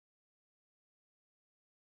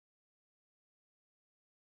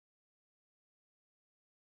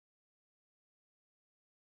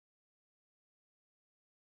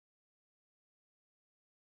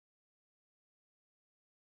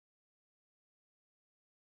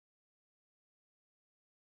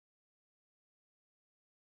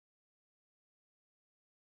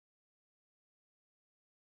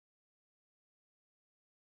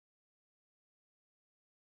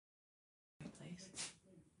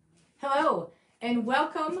Hello and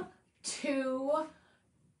welcome to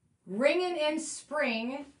Ringin' in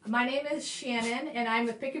Spring. My name is Shannon and I'm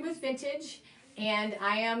with Pickin Vintage and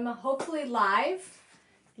I am hopefully live.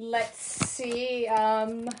 Let's see. Let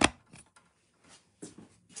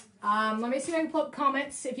me see if I can pull up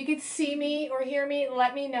comments. If you can see me or hear me,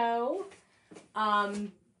 let me know.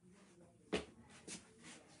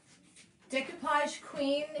 Decoupage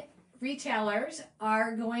Queen retailers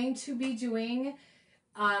are going to be doing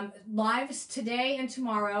lives today and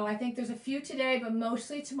tomorrow. I think there's a few today, but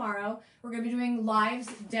mostly tomorrow. We're going to be doing lives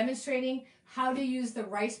demonstrating how to use the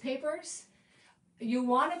rice papers. You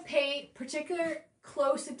want to pay particular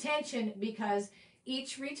close attention because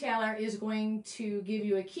each retailer is going to give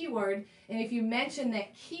you a keyword, and if you mention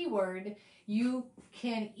that keyword, you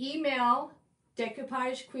can email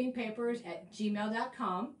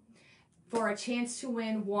decoupagequeenpapers@gmail.com for a chance to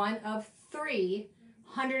win one of three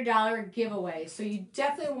 $100 giveaways. So you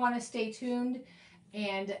definitely want to stay tuned.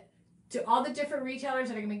 And to all the different retailers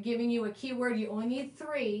that are going to be giving you a keyword, you only need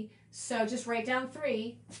three. So just write down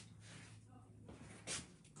three.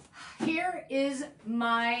 Here is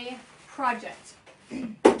my project. I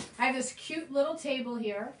have this cute little table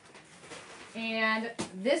here. And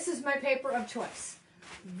this is my paper of choice.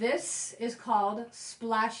 This is called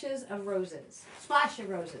Splashes of Roses. Splash of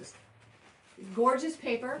Roses. Gorgeous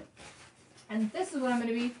paper, and this is what I'm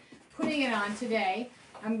going to be putting it on today.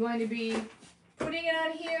 I'm going to be putting it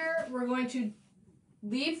on here. We're going to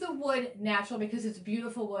leave the wood natural because it's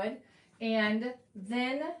beautiful wood, and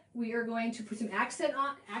then we are going to put some accents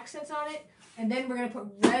on it, and then we're going to put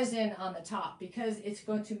resin on the top because it's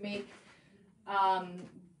going to make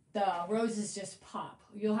the roses just pop.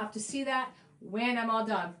 You'll have to see that when I'm all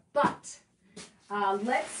done, but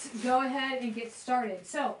let's go ahead and get started.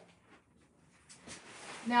 So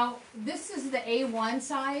now, this is the A1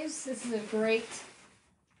 size. This is a great,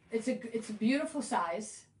 it's a beautiful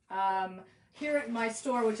size. Here at my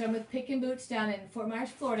store, which I'm with Pickin Boots down in Fort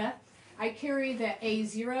Myers, Florida, I carry the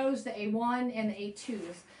A0s, the A1, and the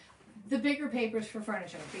A2s. The bigger papers for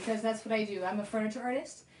furniture, because that's what I do. I'm a furniture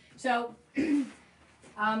artist. So,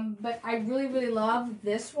 but I really, really love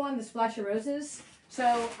this one, the Splash of Roses.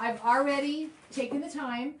 So I've already taken the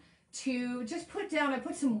time to just put down, I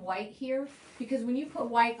put some white here, because when you put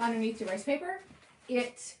white underneath your rice paper,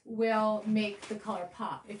 it will make the color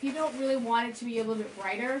pop. If you don't really want it to be a little bit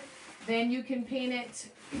brighter, then you can paint it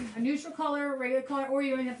a neutral color, regular color, or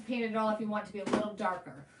you don't have to paint it at all if you want it to be a little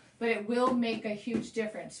darker. But it will make a huge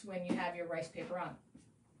difference when you have your rice paper on.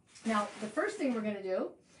 Now, the first thing we're going to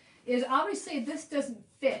do is, obviously this doesn't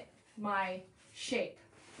fit my shape.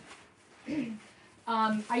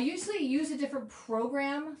 I usually use a different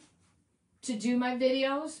program to do my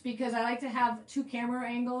videos because I like to have two camera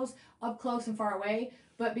angles, up close and far away,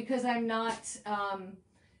 but because I'm not,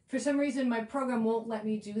 for some reason my program won't let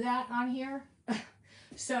me do that on here.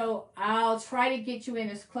 So I'll try to get you in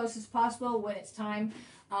as close as possible when it's time.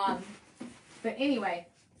 But anyway,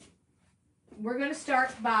 we're going to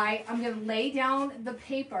start by, I'm going to lay down the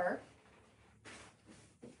paper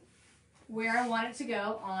where I want it to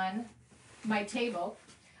go on my table.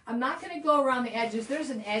 I'm not going to go around the edges. There's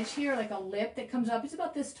an edge here, like a lip that comes up. It's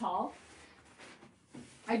about this tall.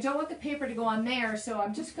 I don't want the paper to go on there, so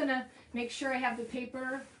I'm just going to make sure I have the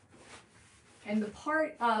paper and the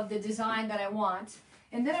part of the design that I want.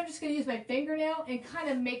 And then I'm just going to use my fingernail and kind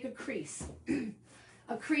of make a crease.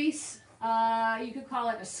 A crease, you could call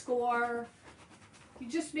it a score. You're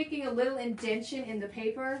just making a little indentation in the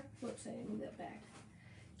paper. Whoops, I didn't move that back.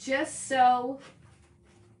 Just so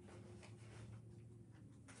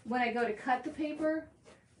when I go to cut the paper,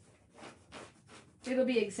 it'll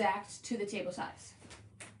be exact to the table size.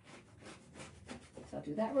 So I'll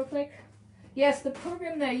do that real quick. Yes, the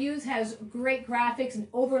program that I use has great graphics and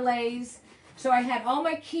overlays. So I had all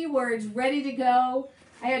my keywords ready to go.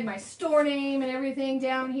 I had my store name and everything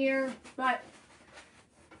down here, but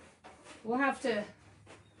we'll have to,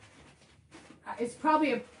 it's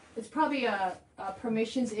probably a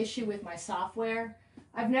permissions issue with my software.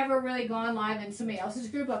 I've never really gone live in somebody else's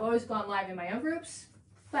group. I've always gone live in my own groups,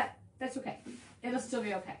 but that's okay. It'll still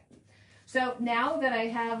be okay. So now that I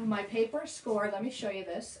have my paper scored, let me show you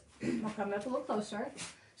this. I'll come up a little closer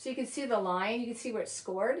so you can see the line. You can see where it's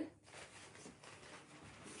scored.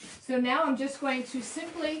 So now I'm just going to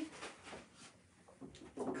simply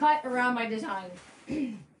cut around my design.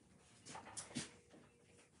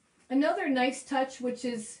 Another nice touch, which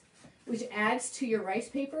adds to your rice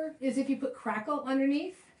paper, is if you put crackle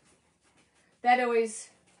underneath. That always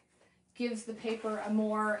gives the paper a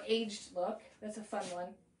more aged look. That's a fun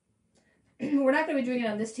one. We're not going to be doing it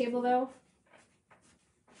on this table though.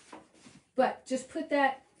 But just put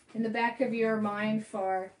that in the back of your mind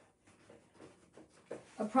for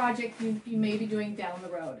a project you may be doing down the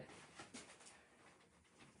road.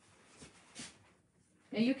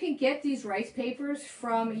 Now you can get these rice papers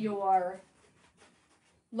from your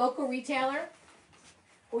local retailer,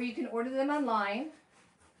 or you can order them online.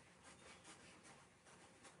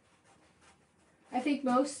 I think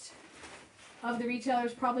most of the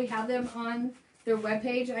retailers probably have them on their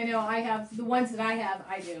webpage. I know I have, the ones that I have,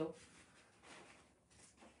 I do.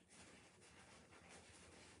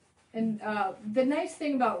 And the nice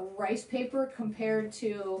thing about rice paper compared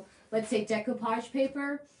to, let's say, decoupage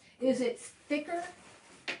paper, is it's thicker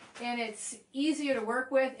and it's easier to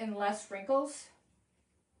work with and less wrinkles.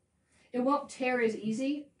 It won't tear as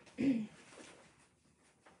easy. I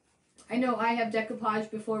know I have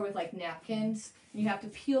decoupage before with like napkins. You have to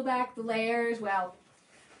peel back the layers. Well,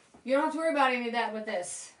 you don't have to worry about any of that with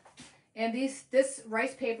this. And this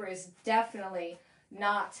rice paper is definitely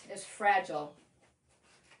not as fragile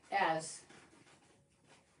as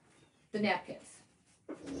the napkins.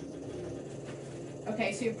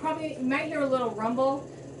 Okay, so you might hear a little rumble.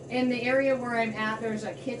 In the area where I'm at, there's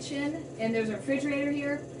a kitchen and there's a refrigerator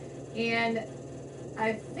here, and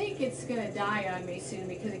I think it's gonna die on me soon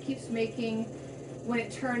because it keeps making, when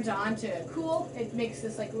it turns on to cool, it makes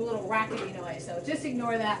this like little rackety noise. So just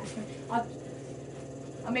ignore that.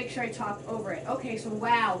 I'll make sure I talk over it. Okay, so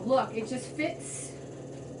wow, look, it just fits.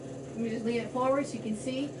 Let me just lean it forward so you can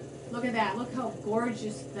see. Look at that. Look how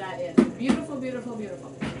gorgeous that is. Beautiful, beautiful,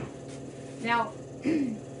 beautiful. Now,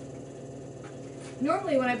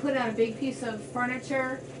 normally when I put on a big piece of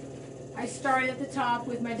furniture, I start at the top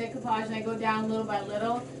with my decoupage and I go down little by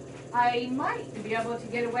little. I might be able to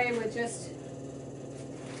get away with just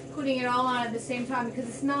putting it all on at the same time because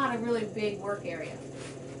it's not a really big work area.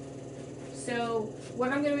 So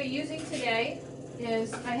what I'm going to be using today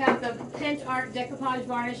is I have the Pent Art Decoupage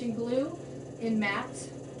Varnish and Glue in matte.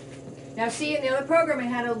 Now see, in the other program I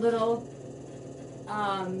had a little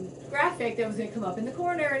graphic that was going to come up in the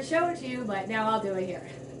corner and show it to you, but now I'll do it here.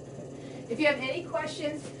 If you have any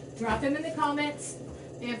questions, drop them in the comments.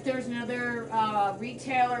 If there's another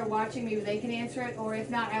retailer watching, maybe they can answer it, or if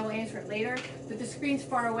not, I will answer it later. But the screen's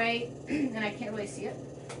far away and I can't really see it.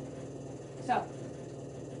 So,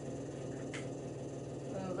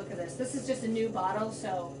 oh, look at this. This is just a new bottle,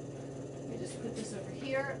 so let me just put this over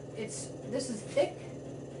here. This is thick.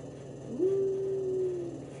 Ooh.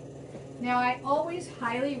 Now, I always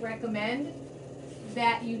highly recommend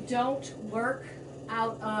that you don't work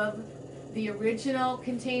out of the original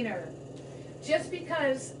container. Just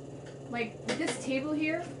because, like with this table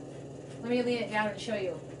here, let me lean it down and show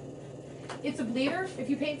you. It's a bleeder. If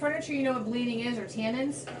you paint furniture, you know what bleeding is, or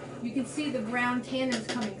tannins. You can see the brown tannins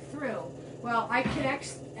coming through. Well, I could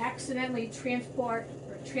accidentally transfer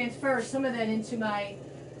some of that into my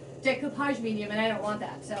decoupage medium, and I don't want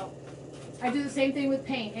that. So I do the same thing with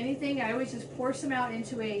paint. Anything, I always just pour some out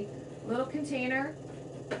into a little container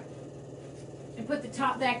and put the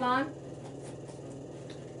top back on.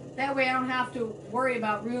 That way I don't have to worry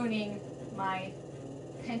about ruining my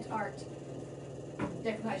Pent Art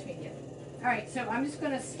decoupage medium. Alright, so I'm just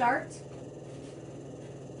going to start,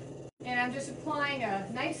 and I'm just applying a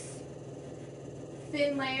nice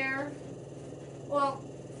thin layer. Well,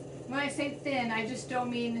 when I say thin, I don't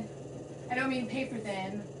mean paper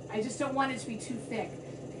thin. I just don't want it to be too thick,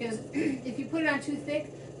 because if you put it on too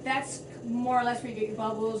thick, that's more or less where you get your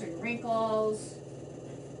bubbles or your wrinkles.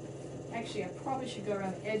 Actually, I probably should go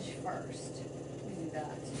around the edge first. Let me do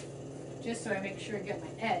that. Just so I make sure I get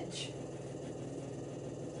my edge.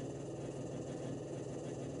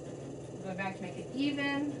 Go back to make it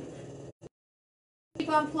even. Keep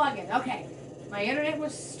on plugging. Okay. My internet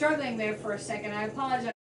was struggling there for a second. I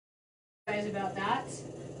apologize about that.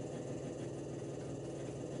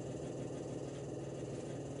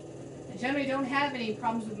 I generally don't have any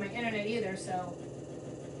problems with my internet either, so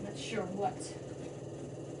I'm not sure what.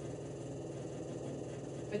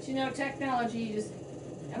 But you know, technology, you just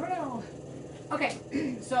never know. Okay,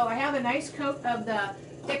 so I have a nice coat of the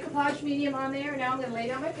decoupage medium on there. Now I'm going to lay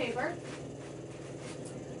down my paper.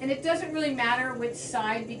 And it doesn't really matter which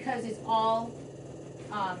side because it's all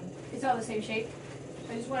the same shape.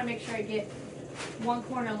 I just want to make sure I get one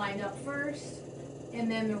corner lined up first, and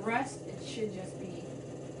then the rest, it should just be,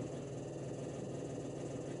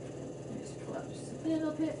 let me just pull up just a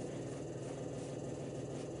little bit.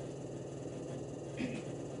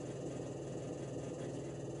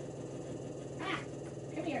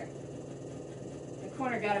 Come here. The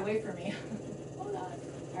corner got away from me. Hold on.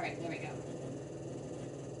 Alright, there we go.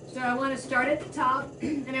 So I want to start at the top,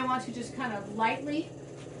 and I want to just kind of lightly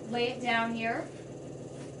lay it down here.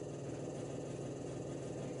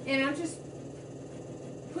 And I'm just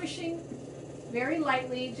pushing very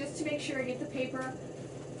lightly just to make sure I get the paper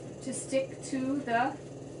to stick to the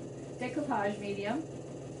decoupage medium.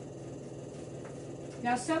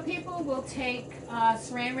 Now some people will take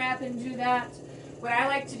saran wrap and do that. What I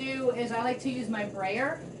like to do is I like to use my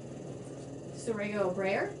brayer, just a regular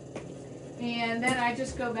brayer, and then I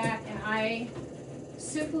just go back and I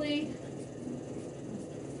simply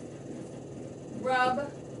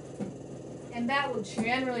rub, and that will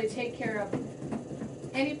generally take care of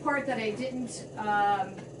any part that I didn't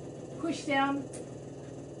push down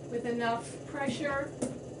with enough pressure,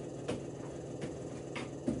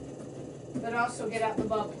 but also get out the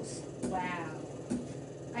bubbles. Wow.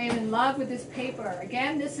 I am in love with this paper.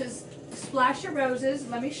 Again, this is Splash of Roses.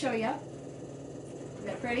 Let me show you. Is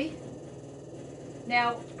that pretty?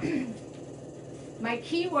 Now, my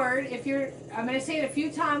keyword, I'm going to say it a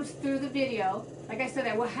few times through the video. Like I said,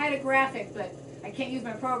 I had a graphic, but I can't use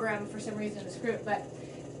my program for some reason to screw it. But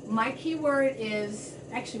my keyword is,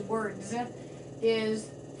 actually words, is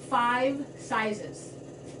 5 sizes.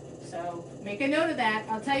 So make a note of that.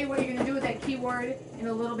 I'll tell you what you're going to do with that keyword in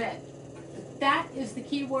a little bit. That is the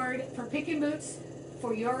keyword for Pickin Boots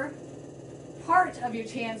for your part of your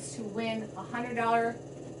chance to win a $100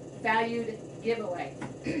 valued giveaway.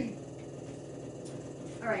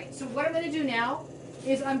 All right, so what I'm going to do now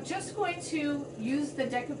is I'm just going to use the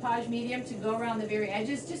decoupage medium to go around the very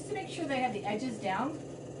edges just to make sure that I have the edges down.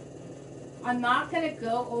 I'm not going to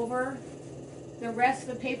go over the rest of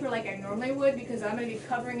the paper like I normally would because I'm going to be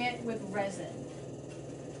covering it with resin.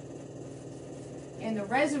 And the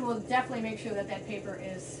resin will definitely make sure that that paper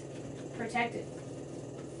is protected.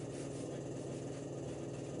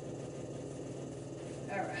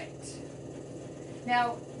 All right.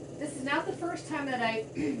 Now, this is not the first time that I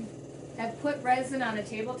have put resin on a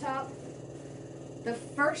tabletop. The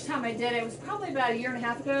first time I did it was probably about 1.5 years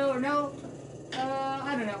ago, or no,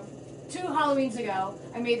 I don't know, 2 Halloweens ago.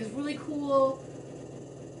 I made this really cool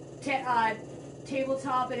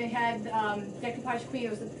tabletop, and it had Decoupage Queen.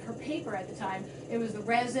 It was her paper at the time. It was the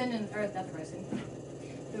resin, or not the resin,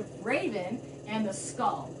 the raven and the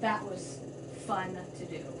skull. That was fun to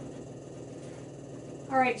do.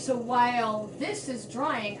 All right, so while this is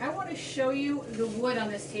drying, I want to show you the wood on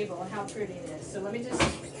this table and how pretty it is. So let me just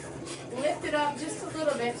lift it up just a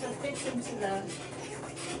little bit so it fits into the,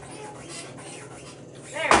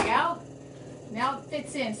 there we go. Now it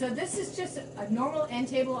fits in. So this is just a normal end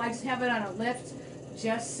table. I just have it on a lift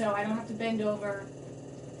just so I don't have to bend over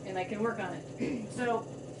and I can work on it. So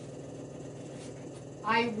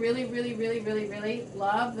I really, really, really, really, really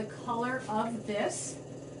love the color of this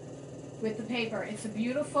with the paper. It's a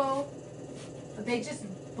beautiful, they just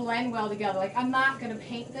blend well together. Like, I'm not going to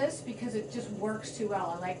paint this because it just works too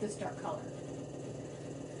well. I like this dark color.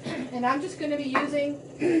 And I'm just going to be using,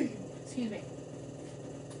 excuse me.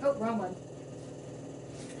 Oh, wrong one.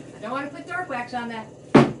 I don't want to put dark wax on that.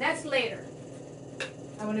 That's later.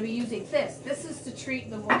 I'm going to be using this. This is to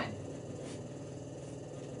treat the woman.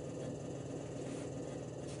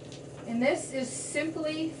 And this is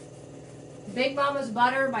simply Big Mama's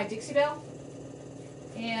Butter by Dixie Belle.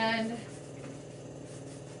 And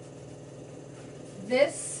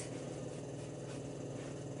this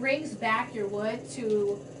brings back your wood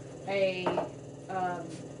to a,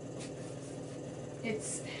 it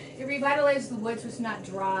revitalizes the wood so it's not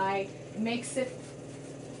dry. It makes it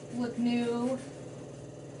look new.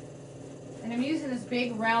 And I'm using this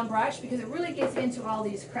big round brush because it really gets into all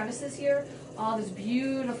these crevices here, all this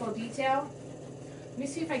beautiful detail. Let me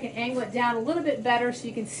see if I can angle it down a little bit better so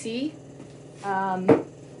you can see.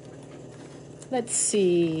 Let's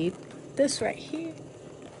see, this right here.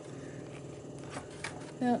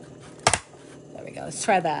 No. There we go, let's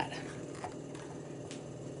try that.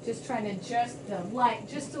 Just trying to adjust the light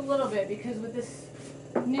just a little bit because with this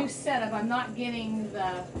new setup I'm not getting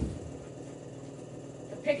the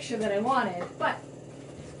picture that I wanted, but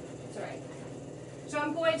it's all right. So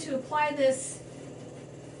I'm going to apply this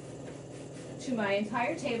to my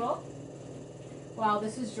entire table while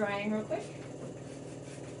this is drying real quick.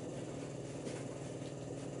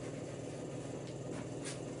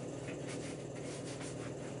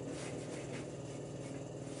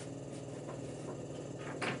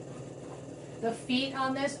 The feet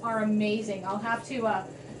on this are amazing. I'll have to, let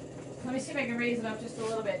me see if I can raise it up just a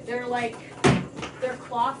little bit. They're like, they're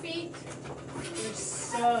claw feet. They're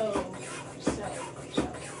so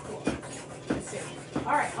cool. Let's see.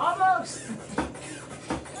 All right, almost.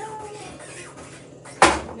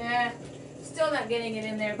 Nah, still not getting it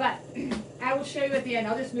in there, but I will show you at the end.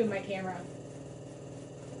 I'll just move my camera.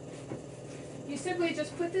 You simply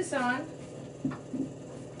just put this on,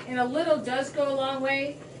 And a little does go a long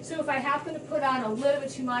way. So if I happen to put on a little bit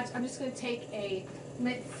too much, I'm just going to take a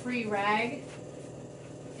lint-free rag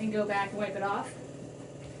and go back and wipe it off.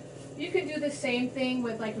 You can do the same thing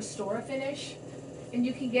with like Restore a Finish, and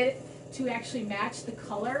you can get it to actually match the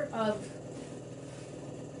color of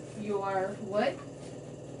your wood.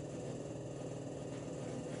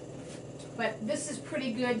 But this is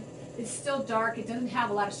pretty good. It's still dark. It doesn't have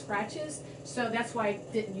a lot of scratches, so that's why I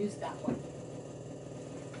didn't use that one.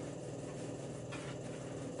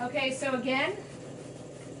 Okay, so again,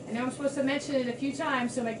 I know I'm supposed to mention it a few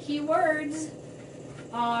times, so my key words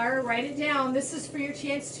are, write it down. This is for your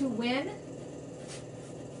chance to win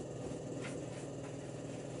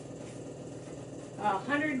a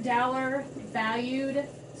 $100 valued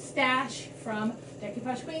stash from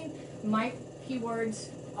Decoupage Queen. My keywords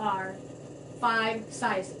are 5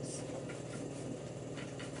 sizes.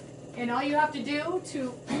 And all you have to do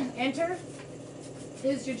to enter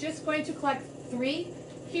is you're just going to collect 3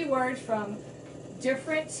 keywords from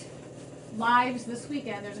different lives this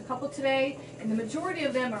weekend. There's a couple today, and the majority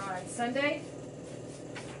of them are on Sunday.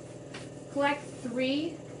 Collect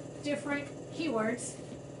 3 different keywords,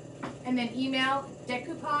 and then email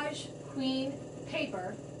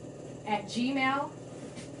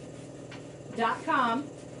decoupagequeenpaper@gmail.com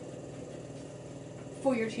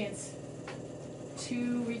for your chance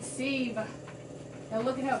to receive. Now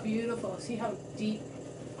look at how beautiful. See how deep.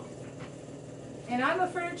 And I'm a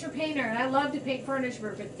furniture painter, and I love to paint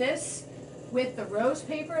furniture, but this, with the rose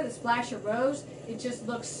paper, the splash of rose, it just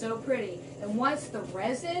looks so pretty. And once the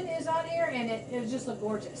resin is on here, and it'll just look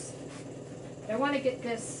gorgeous. But I want to get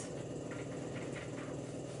this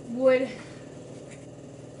wood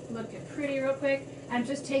looking pretty real quick. I'm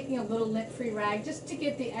just taking a little lint-free rag just to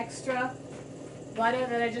get the extra butter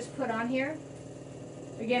that I just put on here.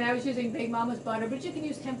 Again, I was using Big Mama's butter, but you can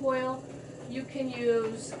use hemp oil. You can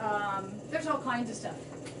use, there's all kinds of stuff.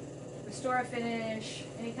 Restore a Finish,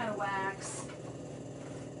 any kind of wax.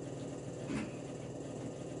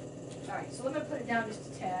 All right, so let me put it down just a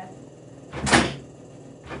tad.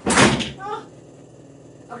 Oh.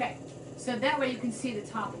 Okay, so that way you can see the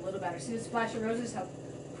top a little better. See the splash of roses, how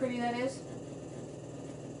pretty that is?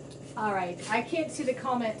 All right, I can't see the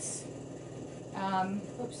comments.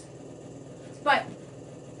 Oops. But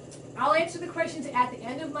I'll answer the questions at the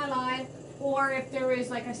end of my live, or if there is,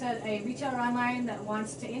 like I said, a retailer online that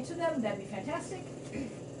wants to answer them, that'd be fantastic.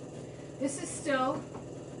 This is still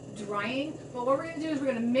drying, but what we're going to do is we're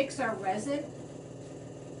going to mix our resin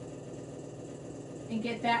and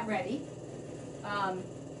get that ready.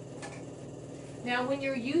 Now when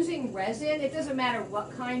you're using resin, it doesn't matter what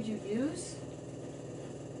kind you use.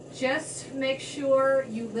 Just make sure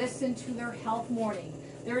you listen to their health warning.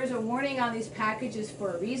 There is a warning on these packages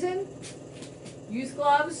for a reason. Use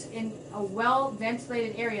gloves in a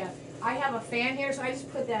well-ventilated area. I have a fan here, so I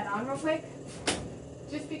just put that on real quick.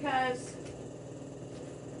 Just because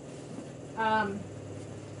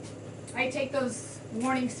I take those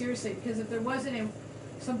warnings seriously, because if there wasn't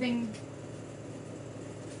something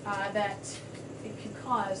that it could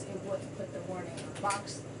cause, it wouldn't put the warning on the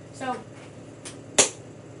box. So,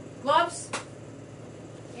 gloves,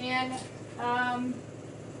 and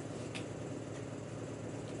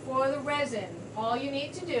for the resin, all you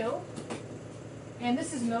need to do, and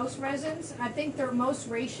this is most resins, I think their most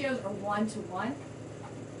ratios are 1:1.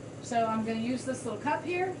 So I'm going to use this little cup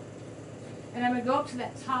here, and I'm going to go up to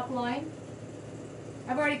that top line.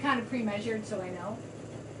 I've already kind of pre-measured, so I know.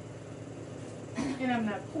 And I'm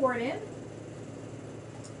going to pour it in.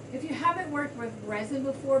 If you haven't worked with resin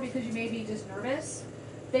before, because you may be just nervous,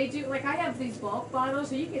 they do, like I have these bulk bottles,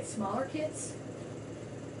 so you can get smaller kits.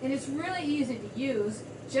 And it's really easy to use.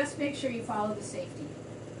 Just make sure you follow the safety.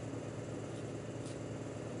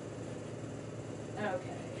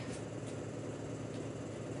 Okay.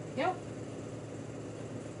 There we go.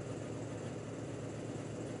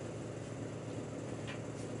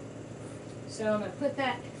 So I'm going to put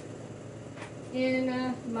that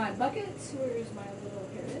in my bucket. Where's my little,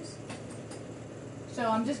 here it is. So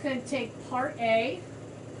I'm just going to take part A,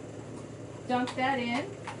 dunk that in.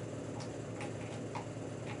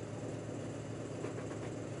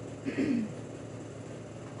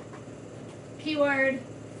 Keyword,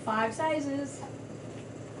 5 sizes.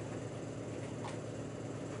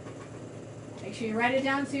 Make sure you write it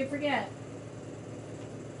down so you forget.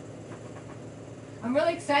 I'm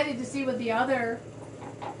really excited to see what the other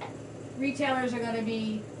retailers are going to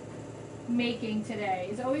be making today.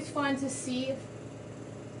 It's always fun to see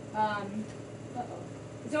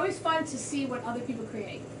it's always fun to see what other people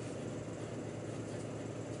create.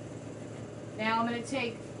 Now I'm going to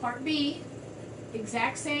take part B,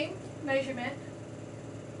 exact same measurement,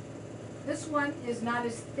 This one is not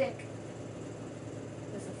as thick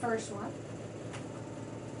as the first one.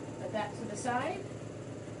 Put that to the side.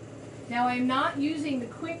 Now I'm not using the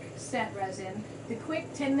quick set resin. The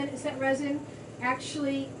quick 10-minute set resin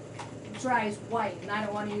actually dries white, and I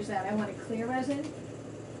don't want to use that. I want a clear resin.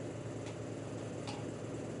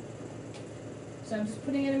 So I'm just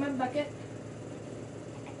putting it in my bucket.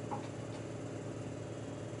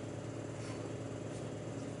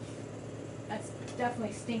 That's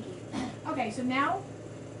definitely stinky. Okay, so now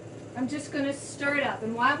I'm just going to stir it up.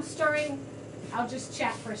 And while I'm stirring, I'll just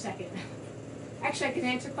chat for a second. Actually, I can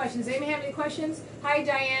answer questions. Does anybody have any questions? Hi,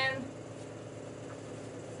 Diane.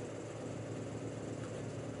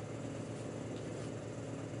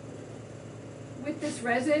 With this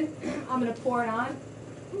resin, I'm going to pour it on.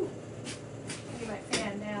 Ooh. Get my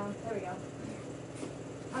fan down. There we go.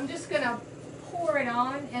 I'm just going to pour it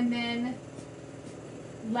on and then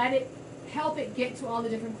help it get to all the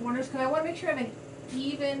different corners, because I want to make sure I have an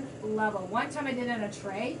even level. One time I did it on a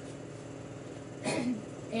tray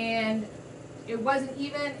and it wasn't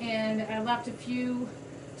even, and I left a few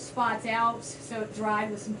spots out so it dried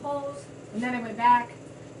with some holes, and then I went back,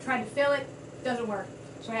 tried to fill it, doesn't work.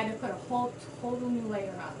 So I had to put a whole total new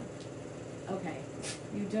layer on. Okay,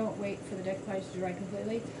 you don't wait for the decoupage to dry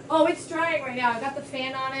completely. Oh, it's drying right now. I got the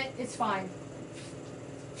fan on it. It's fine.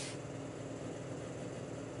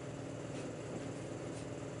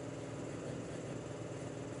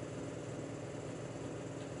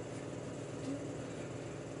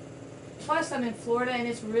 Plus, I'm in Florida and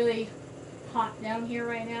it's really hot down here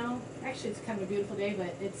right now. Actually, it's kind of a beautiful day,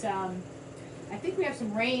 but it's I think we have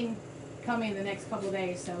some rain coming in the next couple of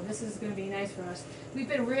days, so this is going to be nice for us. We've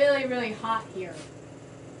been really, really hot here.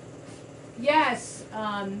 Yes,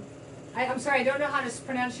 I'm sorry, I don't know how to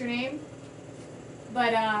pronounce your name,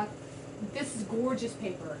 but this is gorgeous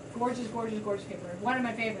paper. Gorgeous, gorgeous, gorgeous paper. One of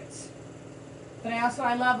my favorites. But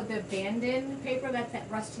I love the abandoned paper. That's that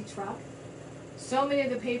rusty truck. So many of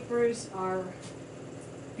the papers are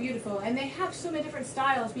beautiful, and they have so many different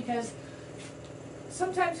styles, because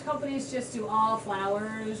sometimes companies just do all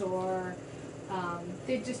flowers, or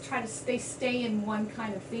they just they stay in one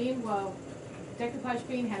kind of theme. Well, Decoupage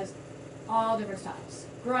Green has all different styles.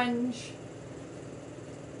 Grunge,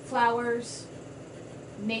 flowers,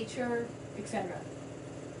 nature, etc.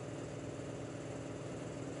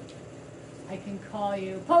 I can call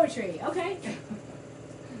you poetry. Okay.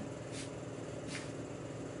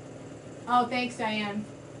 Oh, thanks, Diane.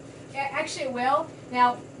 Actually, it will.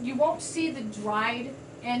 Now, you won't see the dried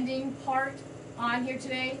ending part on here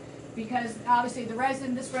today, because obviously the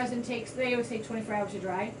resin, this resin takes, they always take 24 hours to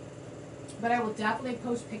dry. But I will definitely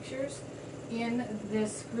post pictures in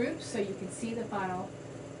this group so you can see the final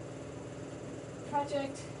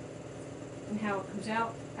project and how it comes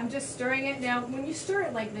out. I'm just stirring it. Now, when you stir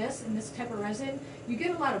it like this, in this type of resin, you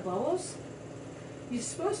get a lot of bubbles. You're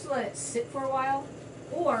supposed to let it sit for a while,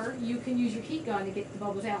 or you can use your heat gun to get the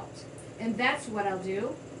bubbles out. And that's what I'll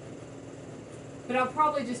do. But I'll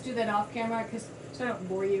probably just do that off camera, so I don't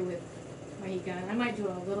bore you with my heat gun. I might do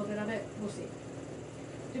a little bit of it. We'll see.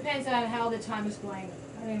 Depends on how the time is going.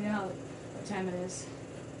 I don't even know what time it is.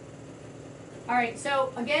 Alright,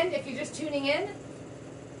 so again, if you're just tuning in,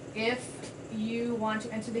 if you want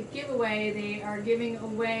to enter the giveaway, they are giving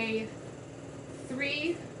away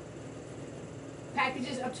 3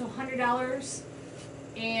 packages up to $100.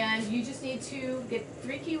 And you just need to get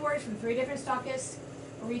 3 keywords from 3 different stockists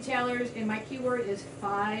or retailers, and my keyword is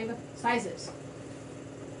 5 sizes.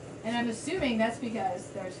 And I'm assuming that's because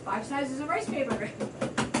there's 5 sizes of rice paper.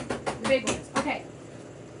 The big ones. Okay.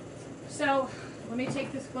 So let me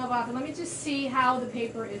take this glove off and let me just see how the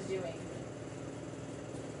paper is doing.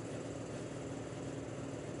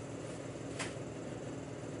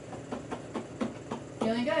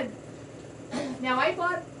 Feeling good. Now I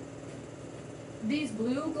bought these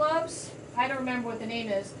blue gloves. I don't remember what the name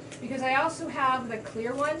is, because I also have the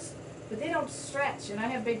clear ones, but they don't stretch, and I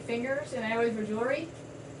have big fingers and I always wear jewelry.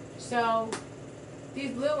 So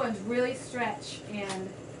these blue ones really stretch and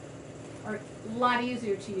are a lot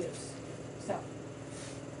easier to use.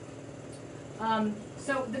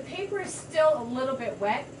 So the paper is still a little bit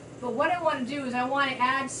wet, but what I want to do is I want to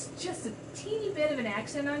add just a teeny bit of an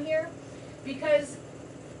accent on here, because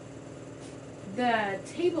the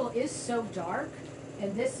table is so dark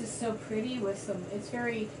and this is so pretty with some, it's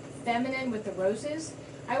very feminine with the roses.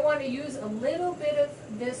 I want to use a little bit of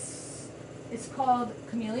this, it's called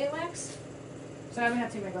Chameleon Wax. So I'm going to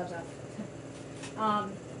have to take my gloves off.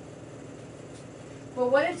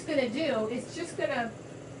 But what it's going to do, it's just going to,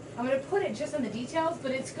 I'm going to put it just on the details,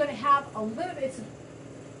 but it's going to have a little bit, it's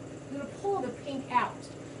going to pull the pink out.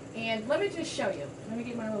 And let me just show you. Let me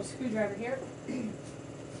get my little screwdriver here.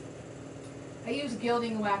 I use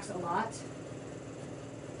gilding wax a lot.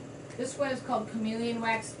 This one is called Chameleon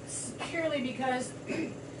Wax purely because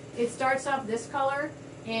it starts off this color,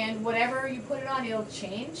 and whatever you put it on, it'll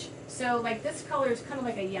change. So like this color is kind of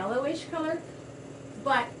like a yellowish color,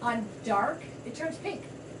 but on dark, it turns pink.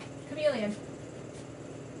 Chameleon.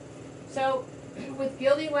 So with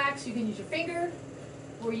gilding wax, you can use your finger,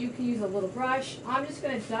 or you can use a little brush. I'm just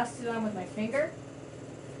going to dust it on with my finger.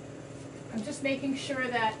 I'm just making sure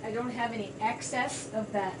that I don't have any excess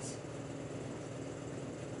of that,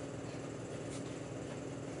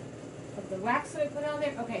 of the wax that I put on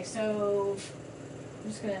there. Okay, so I'm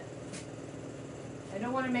just going to, I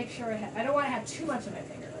don't want to make sure, I don't want to have too much on my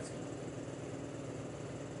finger. Let's go.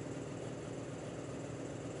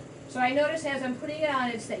 So I notice as I'm putting it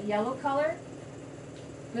on, it's that yellow color.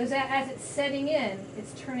 Because as it's setting in,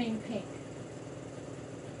 it's turning pink.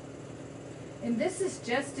 And this is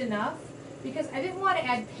just enough because I didn't want to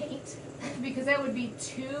add paint because that would be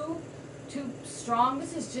too strong.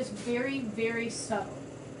 This is just very, very subtle.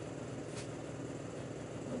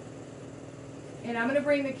 And I'm going to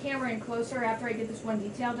bring the camera in closer after I get this one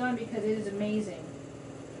detail done because it is amazing.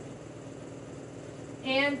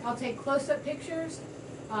 And I'll take close-up pictures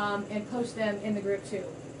and post them in the group too.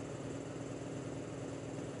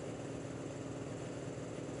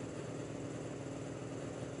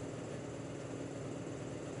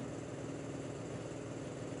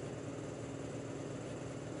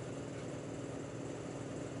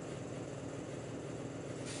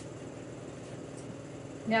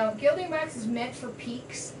 Now, gilding wax is meant for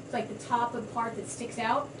peaks. It's like the top of the part that sticks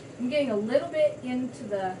out. I'm getting a little bit into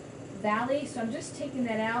the valley, so I'm just taking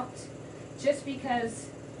that out just because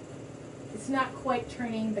it's not quite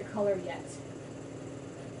turning the color yet.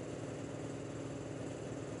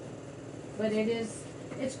 But it's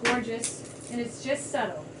gorgeous, and it's just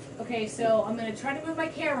subtle. Okay, so I'm going to try to move my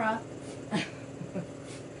camera.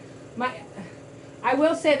 I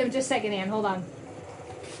will say them just secondhand. Hold on.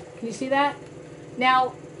 Can you see that?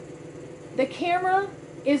 Now, the camera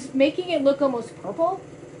is making it look almost purple,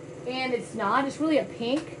 and it's not. It's really a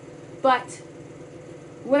pink, but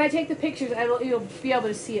when I take the pictures, you'll be able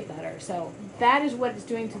to see it better. So that is what it's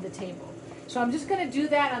doing to the table. So I'm just going to do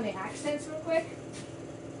that on the accents real quick.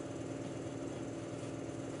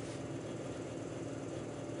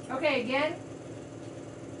 Okay, again,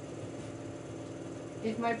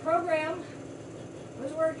 if my program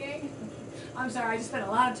was working, I'm sorry, I just spent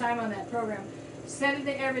a lot of time on that program. Set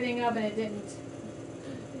everything up and it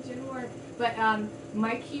didn't work. But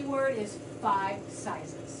my keyword is 5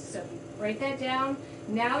 sizes. So write that down.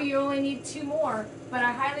 Now you only need 2 more, but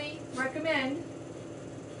I highly recommend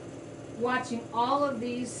watching all of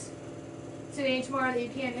these today and tomorrow that you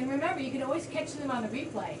can. And remember, you can always catch them on the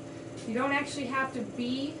replay. You don't actually have to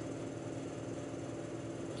be,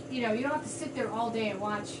 you don't have to sit there all day and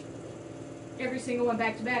watch every single one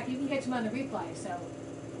back to back. You can catch them on the replay. So.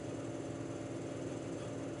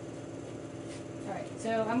 Alright,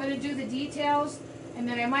 so I'm going to do the details, and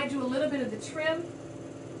then I might do a little bit of the trim,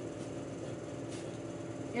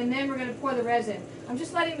 and then we're going to pour the resin. I'm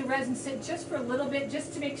just letting the resin sit just for a little bit,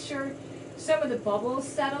 just to make sure some of the bubbles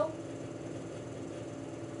settle.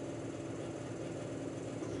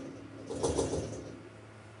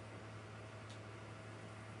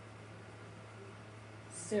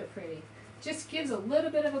 So pretty. Just gives a little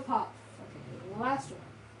bit of a pop. Okay, the last one.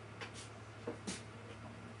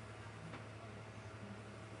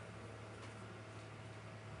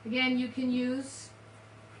 Again, you can use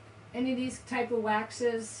any of these type of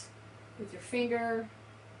waxes with your finger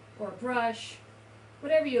or a brush,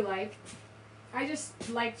 whatever you like. I just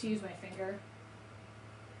like to use my finger.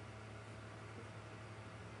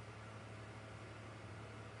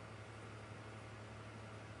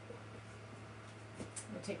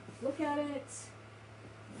 I'm going to take a look at it.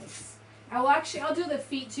 Nice. I'll do the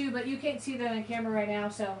feet too, but you can't see that on camera right now,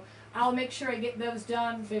 so I'll make sure I get those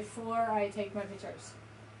done before I take my pictures.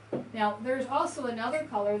 Now, there's also another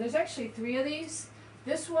color. There's actually 3 of these.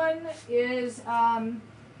 This one is, when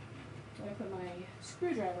I put my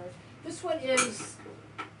screwdriver, this one is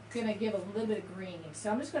going to give a little bit of green.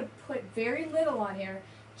 So I'm just going to put very little on here,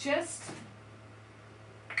 just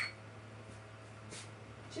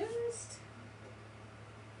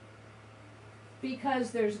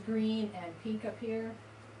because there's green and pink up here.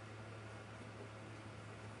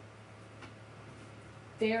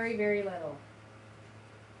 Very, very little.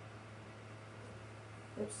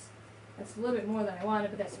 Oops, that's a little bit more than I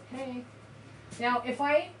wanted, but that's okay. Now, if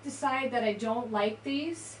I decide that I don't like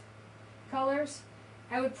these colors,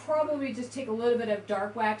 I would probably just take a little bit of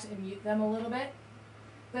dark wax and mute them a little bit.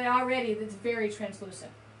 but already it's very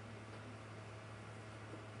translucent.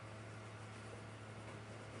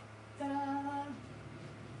 Ta-da!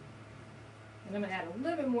 And I'm going to add a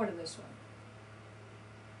little bit more to this one.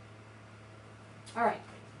 All right.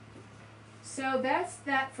 So that's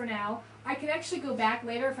that for now. I can actually go back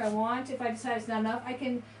later if I want. If I decide it's not enough, I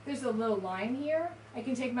can, there's a little line here. I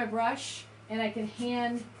can take my brush and I can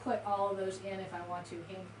hand put all of those in if I want to.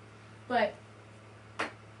 But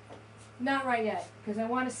not right yet, because I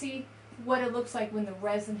want to see what it looks like when the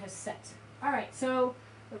resin has set. All right, so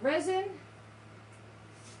the resin,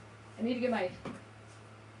 I need to get my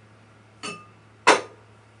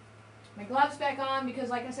gloves back on because,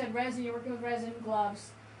 like I said, resin, you're working with resin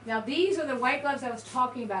gloves. Now these are the white gloves I was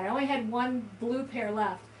talking about. I only had one blue pair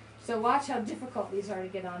left. So watch how difficult these are to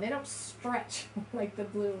get on. They don't stretch like the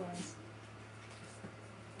blue ones.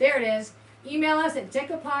 There it is. Email us at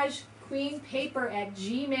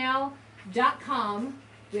decoupagequeenpaper@gmail.com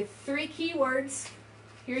with 3 keywords.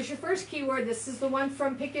 Here's your first keyword. This is the one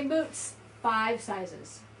from Pickin Boots. 5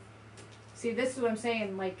 sizes. See, this is what I'm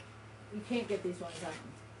saying. Like, you can't get these ones on.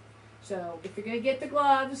 So if you're going to get the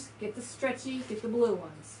gloves, get the stretchy, get the blue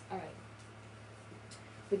ones. All right.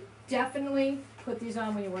 But definitely put these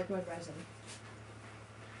on when you're working with resin.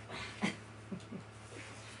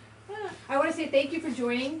 I want to say thank you for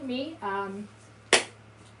joining me. I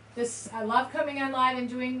love coming on live and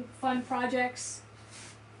doing fun projects.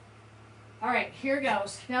 All right, here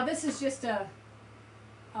goes. Now this is just a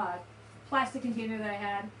plastic container that I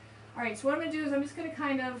had. All right, so what I'm going to do is I'm just going to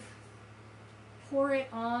kind of pour it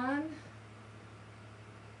on.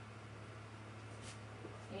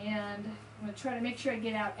 And I'm going to try to make sure I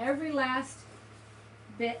get out every last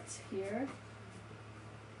bit here.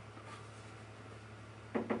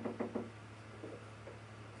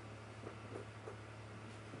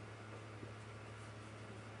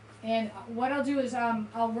 And what I'll do is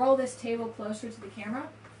I'll roll this table closer to the camera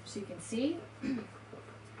so you can see.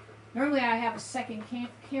 Normally I have a second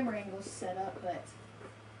camera angle set up, but...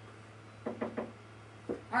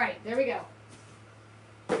 All right, there we go.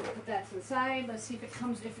 Put that to the side. Let's see if it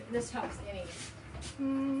comes, this helps any.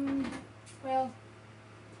 Well...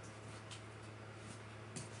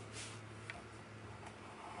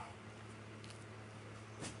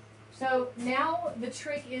 So now the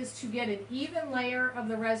trick is to get an even layer of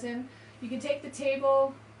the resin. You can take the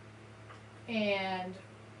table and,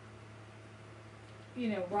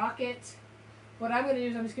 rock it. What I'm going to do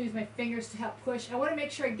is I'm just going to use my fingers to help push. I want to make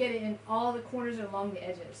sure I get it in all the corners and along the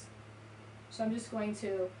edges. So I'm just going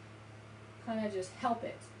to kind of just help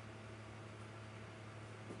it.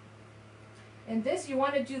 And this, you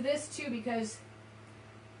want to do this too because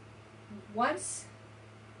once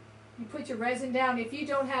you put your resin down, if you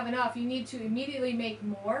don't have enough, you need to immediately make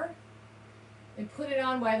more and put it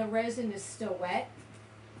on while the resin is still wet,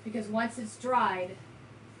 because once it's dried,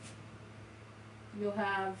 you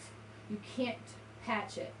can't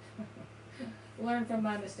patch it. Learn from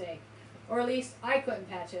my mistake. Or at least I couldn't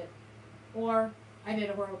patch it, or I did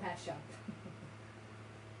a horrible patch job.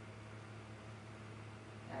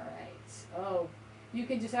 Alright, oh, you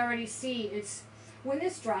can just already see it's, when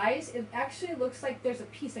this dries, it actually looks like there's a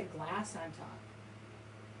piece of glass on top.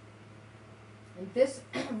 And this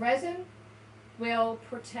resin will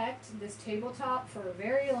protect this tabletop for a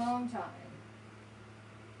very long time.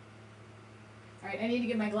 Alright, I need to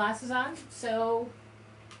get my glasses on so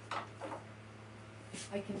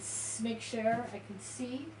I can make sure I can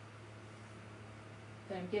see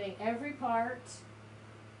that I'm getting every part.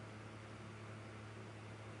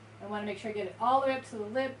 I want to make sure I get it all the way up to the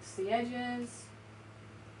lips, the edges.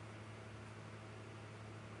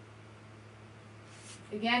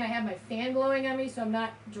 Again, I have my fan blowing on me, so I'm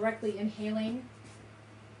not directly inhaling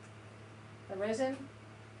the resin.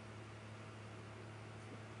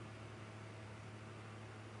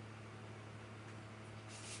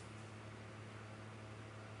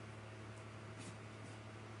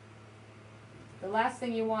 The last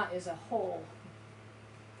thing you want is a hole,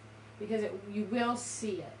 because you will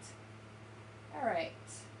see it. All right.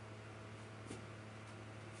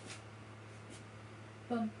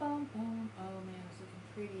 Bum, bum, bum. Oh man, it's looking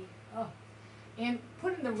pretty. Oh, and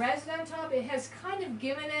putting the resin on top, it has kind of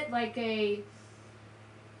given it like a,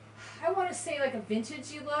 I want to say like a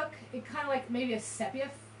vintagey look. It kind of like maybe a sepia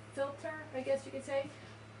filter, I guess you could say.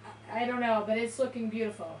 I don't know, but it's looking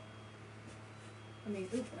beautiful. I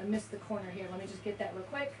missed the corner here. Let me just get that real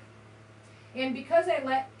quick. And because I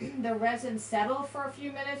let the resin settle for a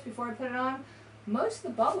few minutes before I put it on, most of the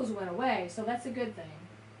bubbles went away, so that's a good thing.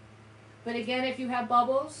 But again, if you have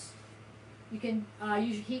bubbles, you can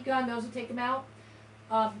use your heat gun. Those will take them out.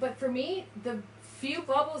 But for me, the few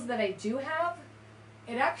bubbles that I do have,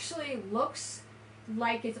 it actually looks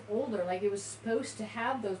like it's older, like it was supposed to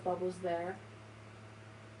have those bubbles there.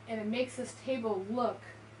 And it makes this table look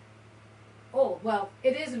old. Well,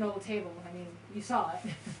 it is an old table. I mean, you saw it.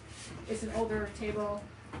 It's an older table.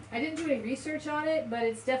 I didn't do any research on it, but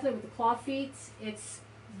it's definitely with the claw feet. It's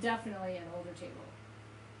definitely an older table.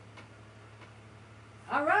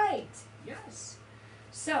 All right. Yes.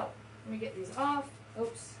 So, let me get these off.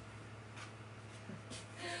 Oops.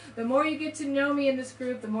 The more you get to know me in this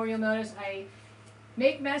group, the more you'll notice I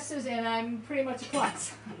make messes and I'm pretty much a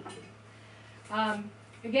klutz.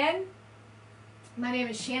 Again, my name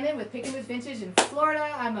is Shannon with Pickin Vintage in Florida.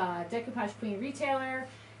 I'm a decoupage queen retailer,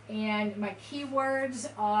 and my keywords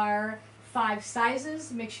are 5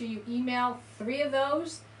 sizes. Make sure you email 3 of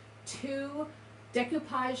those to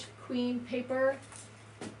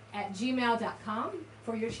decoupagequeenpaper@gmail.com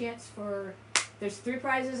for your chance for, there's 3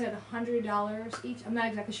 prizes at $100 each. I'm not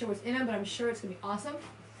exactly sure what's in them, but I'm sure it's going to be awesome.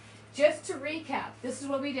 Just to recap, this is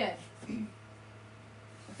what we did. I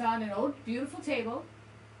found an old beautiful table.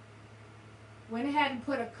 Went ahead and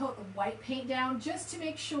put a coat of white paint down just to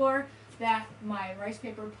make sure that my rice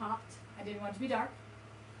paper popped. I didn't want it to be dark.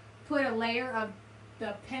 Put a layer of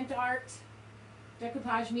the Pent Art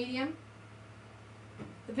Decoupage Medium.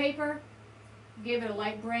 The paper, gave it a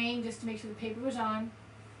light brain just to make sure the paper was on.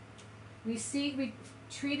 We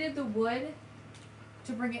treated the wood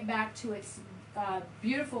to bring it back to its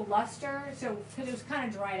beautiful luster. So, because it was kind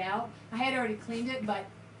of dried out. I had already cleaned it, but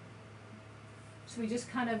so we just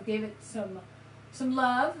kind of gave it some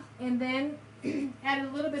love, and then added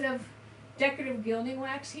a little bit of decorative gilding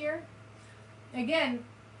wax here. Again,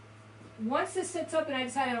 once this sits up and I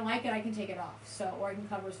decide I don't like it, I can take it off. So, or I can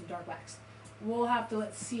cover some dark wax. We'll have to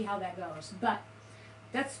let's see how that goes. But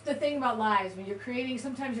that's the thing about lives. When you're creating,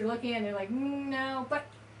 sometimes you're looking and you're like, no, but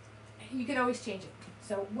you can always change it.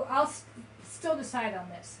 So I'll still decide on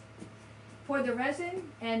this. For the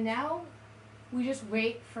resin, and now we just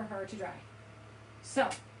wait for her to dry.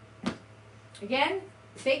 So, again,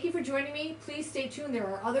 thank you for joining me. Please stay tuned. There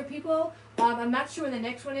are other people. I'm not sure when the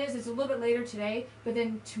next one is. It's a little bit later today, but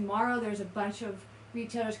then tomorrow there's a bunch of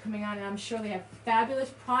retailers coming on, and I'm sure they have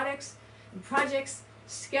fabulous products and projects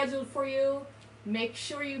scheduled for you. Make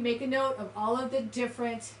sure you make a note of all of the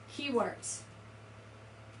different keywords.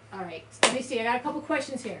 All right, let me see. I got a couple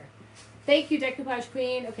questions here. Thank you, Decoupage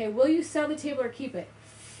Queen. Okay, will you sell the table or keep it?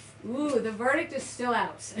 Ooh, the verdict is still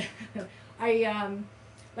out.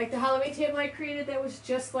 Like the Halloween table I created that was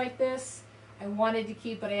just like this, I wanted to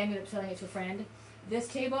keep, but I ended up selling it to a friend. This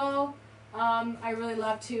table, I really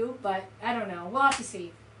love too, but I don't know. We'll have to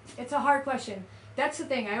see. It's a hard question. That's the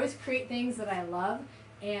thing. I always create things that I love,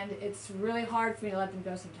 and it's really hard for me to let them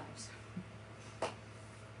go sometimes.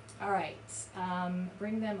 All right.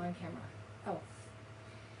 Bring them on camera.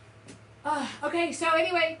 Oh. Okay, so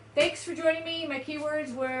anyway, thanks for joining me. My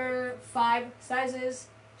keywords were 5 sizes,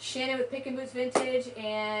 Shannon with Pickin Vintage,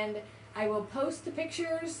 and I will post the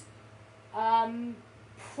pictures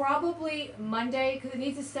probably Monday because it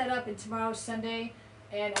needs to set up, and tomorrow's Sunday,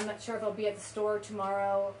 and I'm not sure if I'll be at the store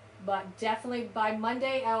tomorrow, but definitely by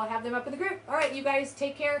Monday I'll have them up in the group. All right, you guys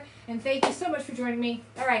take care, and thank you so much for joining me.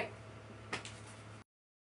 All right.